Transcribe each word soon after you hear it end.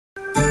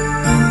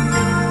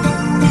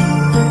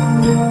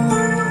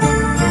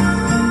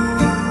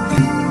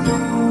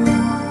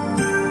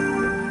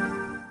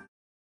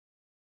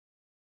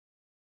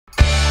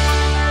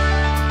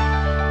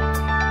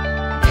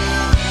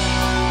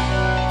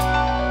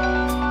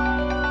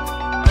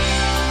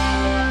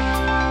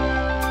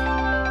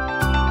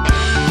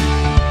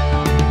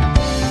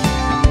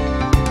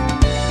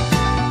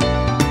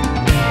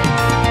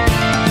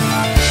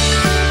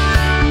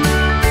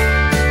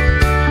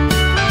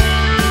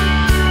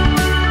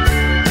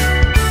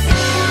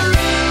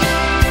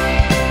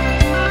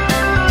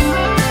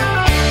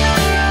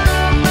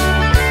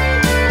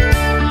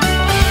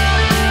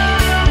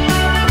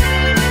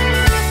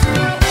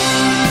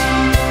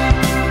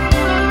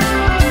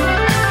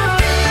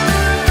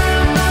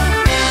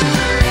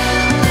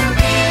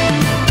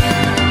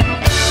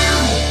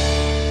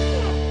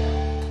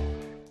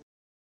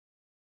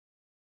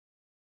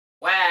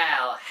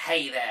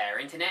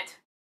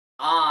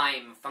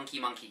Hunky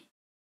Monkey.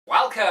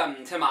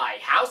 Welcome to my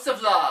house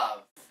of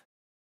love.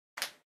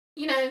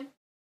 You know,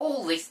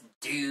 all this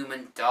doom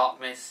and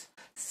darkness,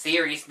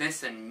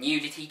 seriousness and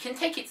nudity can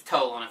take its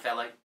toll on a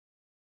fellow.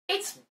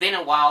 It's been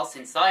a while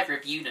since I've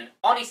reviewed an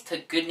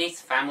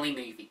honest-to-goodness family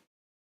movie.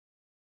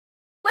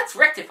 Let's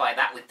rectify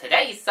that with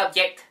today's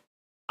subject,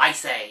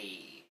 Ice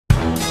Age.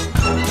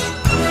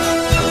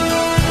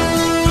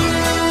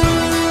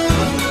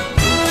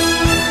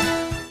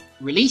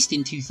 Released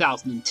in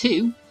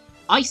 2002,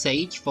 Ice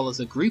Age follows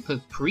a group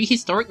of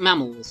prehistoric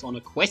mammals on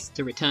a quest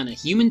to return a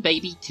human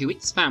baby to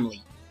its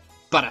family.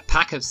 But a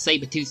pack of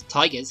saber-toothed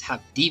tigers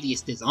have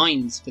devious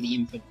designs for the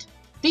infant.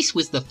 This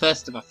was the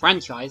first of a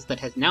franchise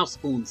that has now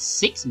spawned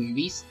 6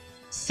 movies,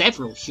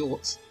 several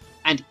shorts,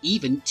 and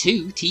even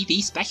 2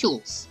 TV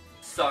specials.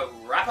 So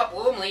wrap up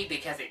warmly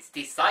because it's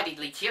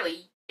decidedly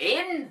chilly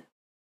in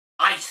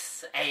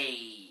Ice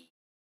Age.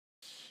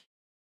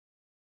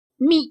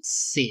 Meet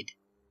Sid.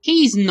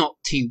 He's not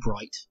too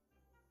bright.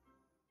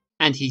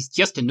 And he's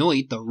just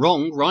annoyed the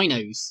wrong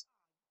rhinos.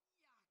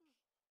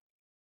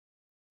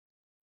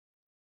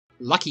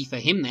 Lucky for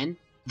him then,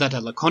 that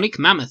a laconic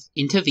mammoth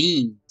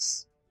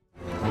intervenes.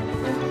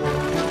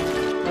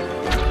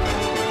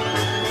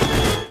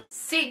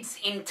 Sid's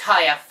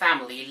entire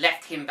family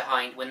left him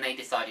behind when they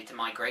decided to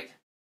migrate.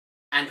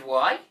 And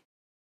why?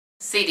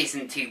 Sid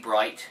isn't too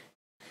bright.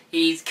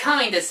 He's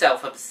kinda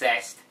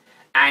self-obsessed,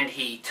 and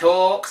he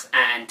talks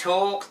and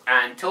talks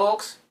and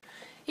talks.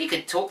 He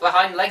could talk the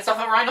hind legs off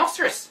a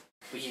rhinoceros,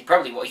 which is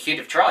probably what he should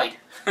have tried.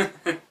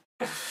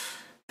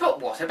 But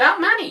what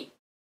about Manny?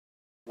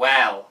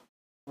 Well,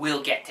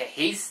 we'll get to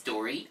his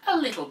story a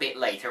little bit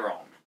later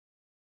on.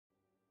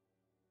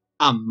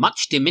 A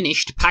much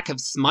diminished pack of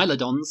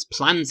Smilodons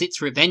plans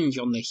its revenge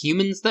on the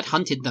humans that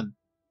hunted them.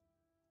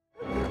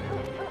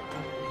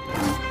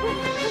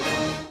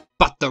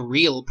 But the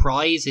real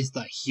prize is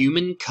the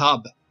human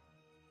cub.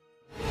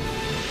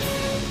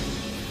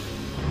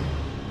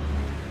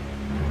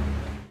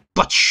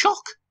 But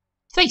shock!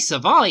 They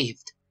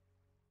survived!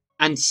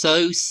 And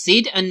so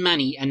Sid and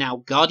Manny are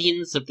now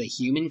guardians of the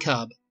human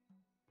cub.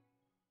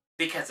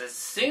 Because as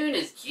soon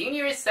as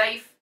Junior is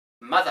safe,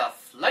 Mother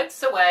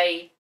floats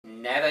away,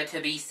 never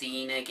to be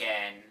seen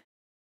again.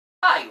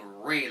 I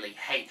really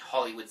hate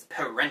Hollywood's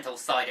parental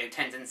sido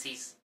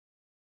tendencies.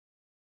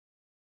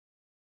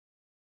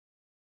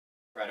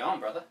 Right on,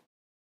 brother.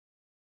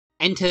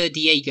 Enter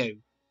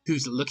Diego,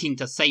 who's looking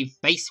to save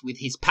face with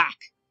his pack.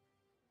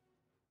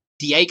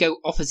 Diego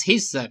offers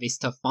his service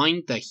to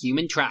find the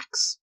human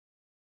tracks.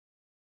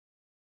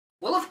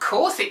 Well, of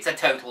course it's a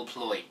total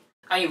ploy.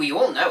 I mean, we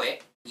all know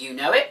it. You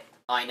know it,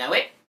 I know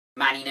it,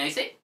 Manny knows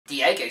it,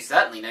 Diego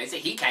certainly knows it,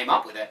 he came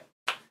up with it.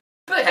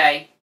 But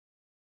hey,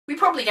 we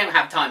probably don't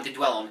have time to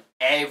dwell on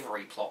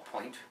every plot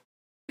point.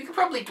 We could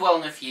probably dwell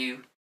on a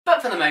few,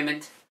 but for the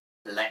moment,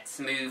 let's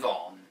move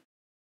on.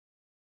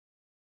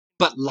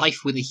 But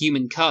life with a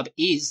human cub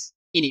is,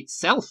 in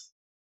itself,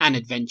 an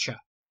adventure.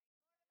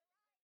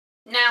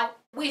 Now,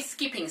 we're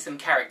skipping some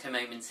character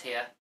moments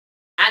here,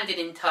 and an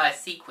entire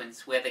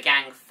sequence where the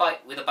gang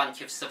fight with a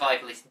bunch of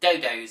survivalist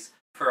dodos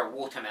for a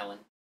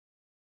watermelon.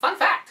 Fun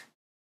fact,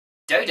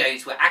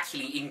 dodos were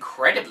actually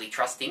incredibly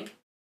trusting,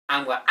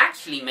 and were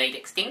actually made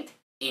extinct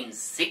in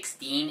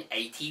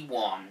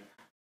 1681.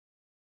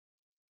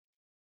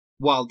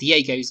 While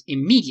Diego's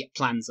immediate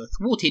plans are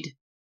thwarted,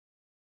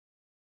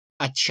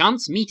 a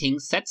chance meeting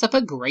sets up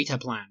a greater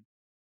plan.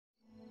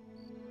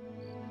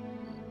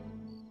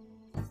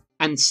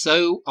 And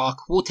so our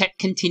quartet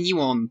continue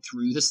on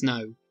through the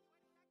snow.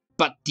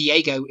 But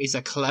Diego is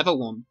a clever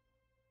one,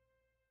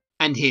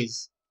 and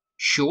his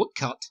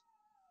shortcut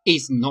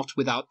is not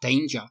without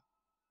danger.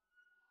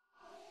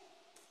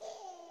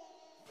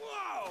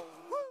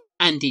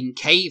 And in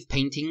cave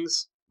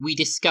paintings, we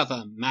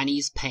discover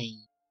Manny's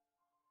pain.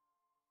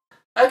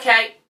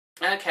 Okay.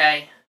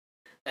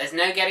 There's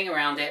no getting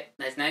around it.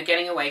 There's no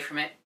getting away from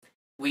it.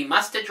 We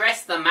must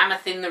address the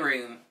mammoth in the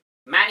room.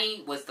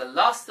 Manny was the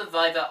last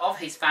survivor of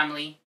his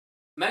family,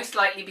 most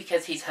likely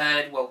because his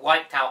herd were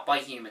wiped out by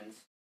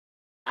humans.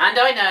 And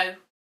I know,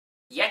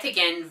 yet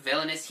again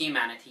villainous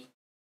humanity.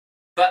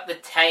 But the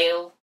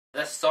tale,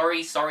 the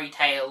sorry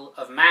tale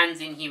of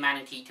man's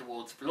inhumanity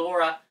towards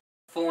flora,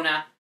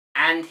 fauna,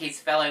 and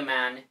his fellow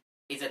man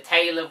is a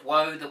tale of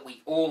woe that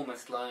we all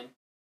must learn,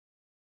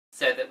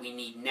 so that we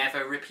need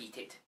never repeat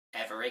it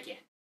ever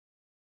again.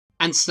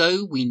 And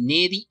so we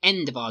near the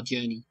end of our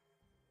journey.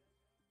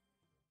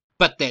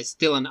 But there's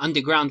still an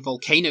underground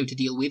volcano to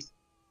deal with.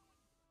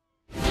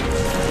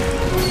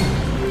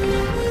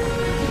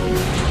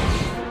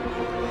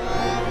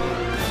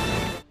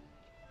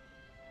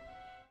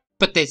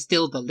 But there's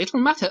still the little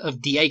matter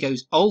of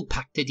Diego's old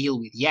pack to deal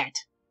with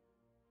yet.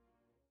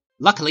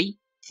 Luckily,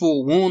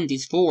 forewarned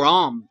is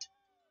forearmed.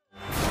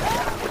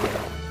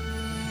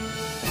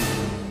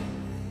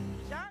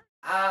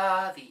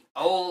 Ah, the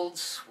old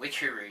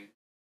switcheroo.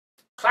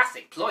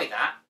 Classic ploy,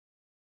 that.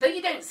 Though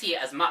you don't see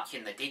it as much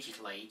in the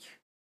digital age.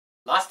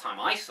 Last time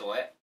I saw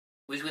it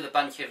was with a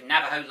bunch of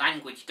Navajo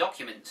language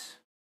documents.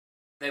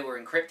 They were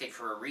encrypted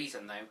for a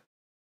reason, though.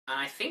 and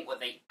I think what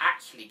they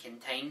actually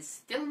contain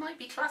still might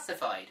be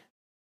classified,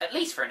 at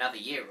least for another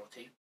year or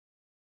two.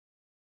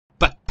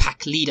 But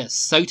pack leader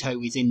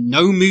Soto is in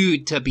no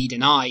mood to be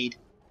denied.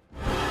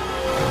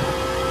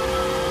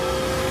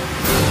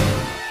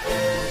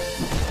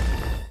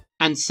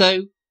 And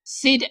so,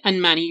 Sid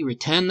and Manny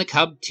return the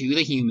cub to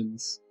the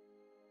humans.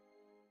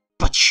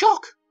 But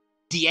shock!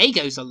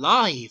 Diego's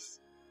alive!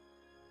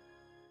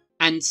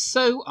 And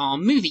so our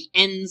movie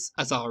ends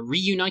as our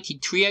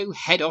reunited trio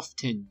head off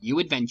to new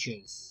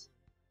adventures.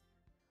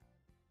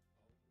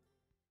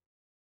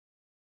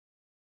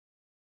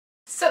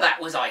 So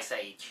that was Ice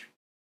Age.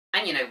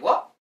 And you know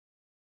what?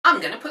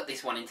 I'm going to put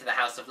this one into the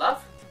House of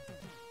Love.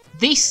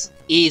 This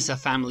is a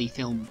family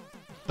film,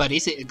 but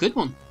is it a good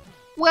one?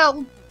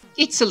 Well,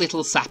 it's a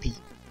little sappy.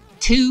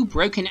 Two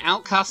broken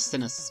outcasts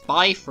and a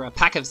spy for a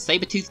pack of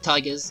saber-toothed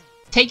tigers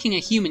taking a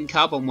human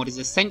cub on what is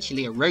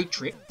essentially a road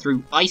trip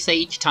through Ice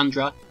Age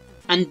tundra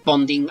and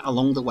bonding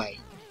along the way.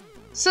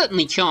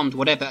 Certainly charmed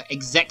whatever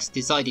execs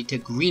decided to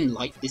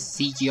greenlight this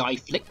CGI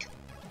flick.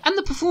 And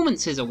the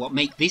performances are what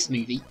make this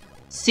movie.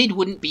 Sid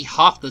wouldn't be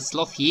half the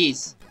sloth he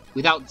is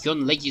without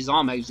John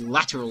Leguizamo's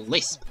lateral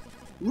lisp.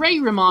 Ray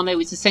Romano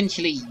is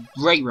essentially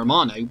Ray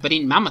Romano but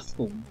in mammoth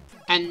form,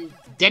 and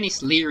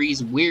Dennis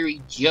Leary's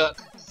weary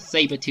jerk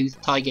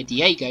saber-toothed tiger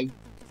Diego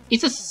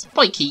is a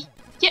spiky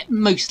yet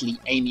mostly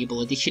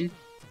amiable addition,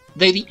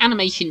 though the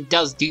animation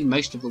does do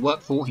most of the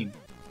work for him.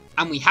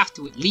 And we have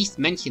to at least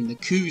mention the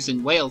coos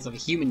and wails of a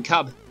human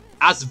cub,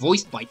 as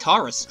voiced by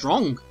Tara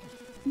Strong.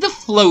 The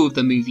flow of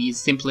the movie is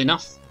simple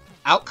enough.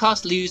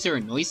 Outcast loser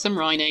and noisome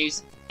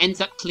rhinos ends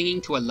up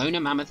clinging to a loner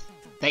mammoth.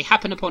 They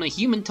happen upon a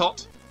human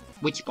tot,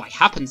 which by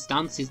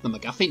happenstance is the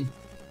MacGuffin,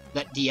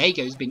 that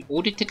Diego's been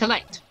ordered to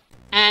collect,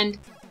 and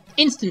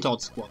instant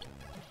odd squad.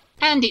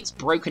 And it's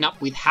broken up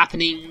with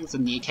happenings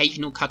and the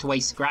occasional cutaway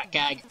scrat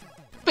gag,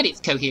 but it's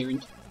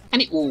coherent,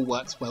 and it all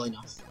works well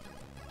enough.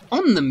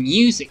 On the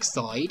music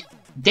side,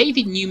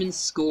 David Newman's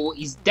score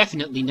is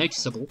definitely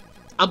noticeable.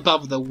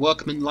 Above the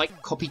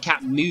workman-like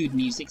copycat mood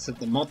musics of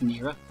the modern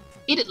era,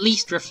 it at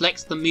least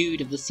reflects the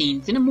mood of the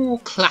scenes in a more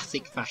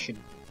classic fashion.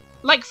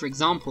 Like for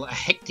example a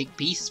hectic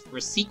piece for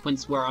a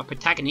sequence where our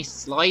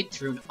protagonists slide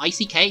through an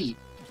icy cave.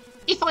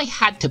 If I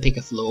had to pick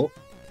a flaw,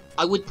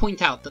 I would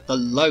point out that the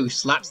low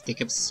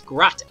slapstick of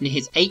Scrat and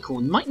his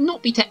acorn might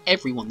not be to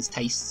everyone's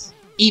tastes,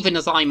 even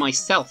as I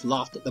myself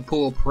laughed at the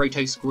poor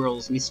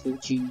proto-squirrel's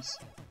misfortunes.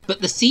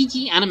 But the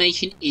CG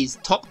animation is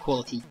top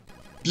quality.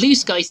 Blue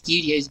Sky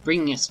Studios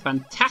bringing us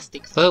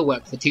fantastic fur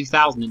work for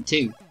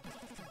 2002.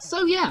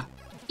 So yeah,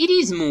 it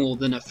is more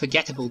than a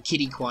forgettable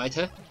kiddie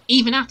quieter,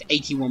 even at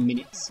 81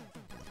 minutes.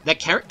 The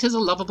characters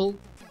are lovable,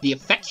 the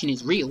affection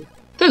is real,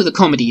 though the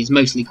comedy is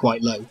mostly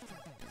quite low.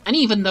 And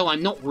even though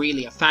I'm not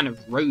really a fan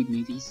of road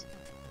movies,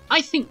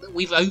 I think that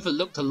we've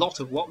overlooked a lot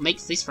of what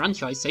makes this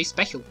franchise so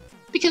special.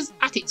 Because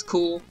at its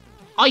core,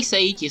 Ice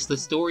Age is the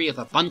story of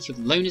a bunch of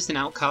loners and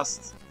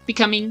outcasts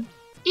becoming,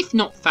 if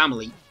not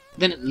family,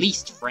 then at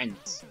least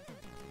friends.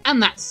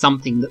 And that's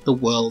something that the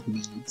world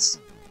needs.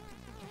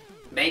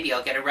 Maybe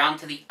I'll get around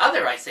to the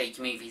other Ice Age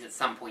movies at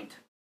some point.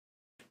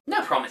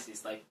 No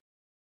promises though.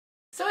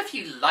 So if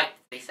you liked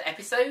this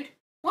episode,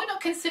 why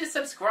not consider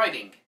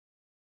subscribing?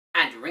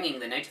 And ringing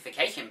the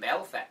notification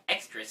bell for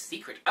extra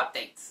secret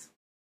updates.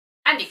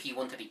 And if you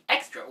want to be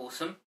extra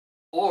awesome,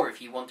 or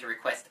if you want to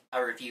request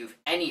a review of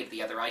any of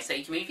the other Ice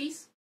Age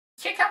movies,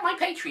 check out my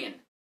Patreon,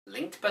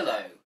 linked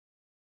below.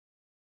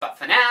 But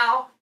for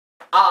now,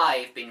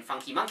 I've been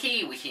Funky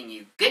Monkey, wishing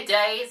you good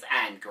days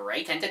and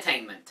great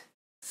entertainment.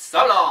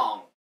 So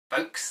long,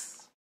 folks!